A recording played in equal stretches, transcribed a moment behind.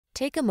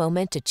Take a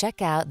moment to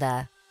check out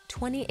the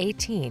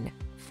 2018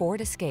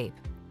 Ford Escape.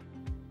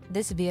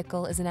 This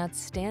vehicle is an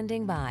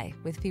outstanding buy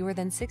with fewer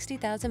than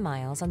 60,000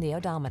 miles on the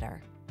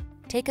odometer.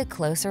 Take a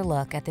closer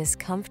look at this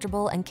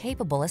comfortable and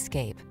capable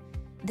Escape.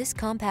 This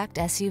compact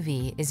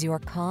SUV is your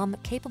calm,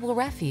 capable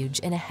refuge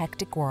in a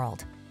hectic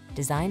world.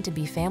 Designed to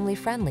be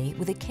family-friendly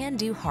with a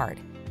can-do heart,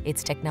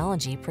 its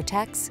technology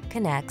protects,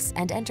 connects,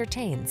 and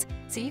entertains,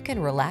 so you can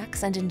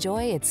relax and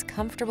enjoy its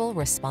comfortable,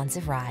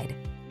 responsive ride.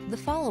 The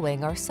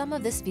following are some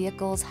of this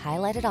vehicle's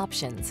highlighted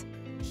options: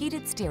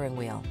 heated steering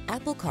wheel,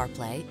 Apple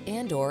CarPlay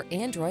and/or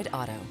Android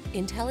Auto,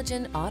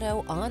 intelligent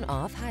auto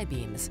on-off high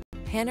beams,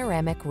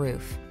 panoramic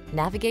roof,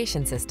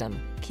 navigation system,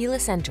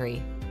 keyless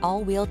entry,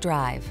 all-wheel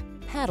drive,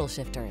 paddle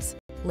shifters,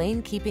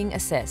 lane keeping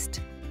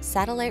assist,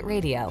 satellite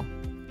radio.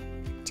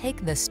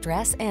 Take the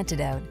stress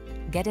antidote.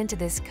 Get into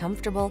this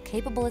comfortable,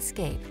 capable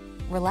Escape.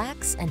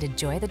 Relax and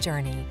enjoy the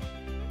journey.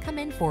 Come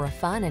in for a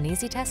fun and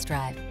easy test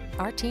drive.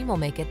 Our team will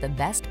make it the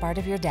best part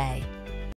of your day.